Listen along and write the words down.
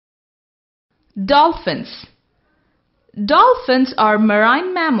Dolphins. Dolphins are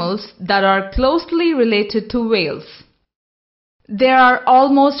marine mammals that are closely related to whales. There are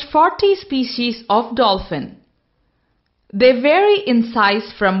almost 40 species of dolphin. They vary in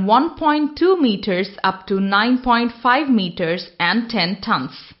size from 1.2 meters up to 9.5 meters and 10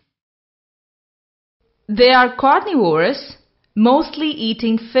 tons. They are carnivorous, mostly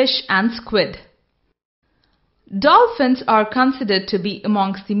eating fish and squid. Dolphins are considered to be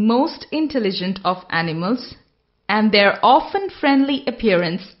amongst the most intelligent of animals, and their often friendly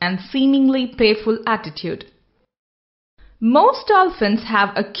appearance and seemingly playful attitude. Most dolphins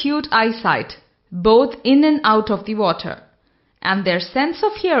have acute eyesight, both in and out of the water, and their sense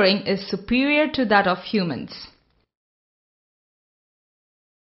of hearing is superior to that of humans.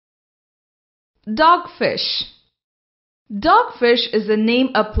 Dogfish. Dogfish is a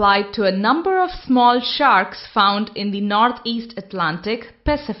name applied to a number of small sharks found in the northeast Atlantic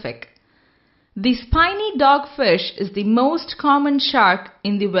Pacific. The spiny dogfish is the most common shark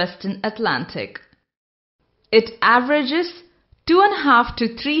in the western Atlantic. It averages 2.5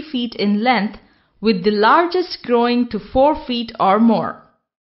 to 3 feet in length, with the largest growing to 4 feet or more.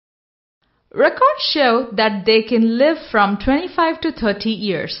 Records show that they can live from 25 to 30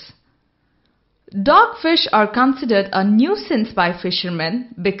 years. Dogfish are considered a nuisance by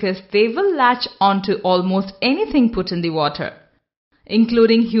fishermen because they will latch onto almost anything put in the water,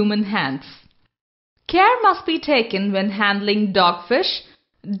 including human hands. Care must be taken when handling dogfish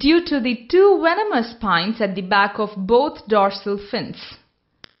due to the two venomous spines at the back of both dorsal fins.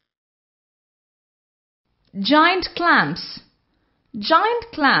 Giant clams. Giant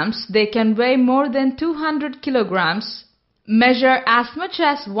clams, they can weigh more than 200 kilograms, measure as much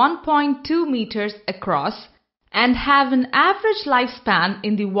as 1.2 meters across, and have an average lifespan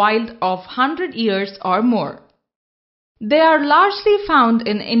in the wild of 100 years or more. They are largely found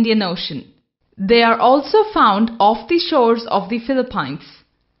in Indian Ocean. They are also found off the shores of the Philippines.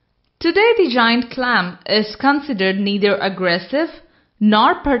 Today, the giant clam is considered neither aggressive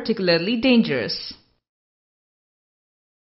nor particularly dangerous.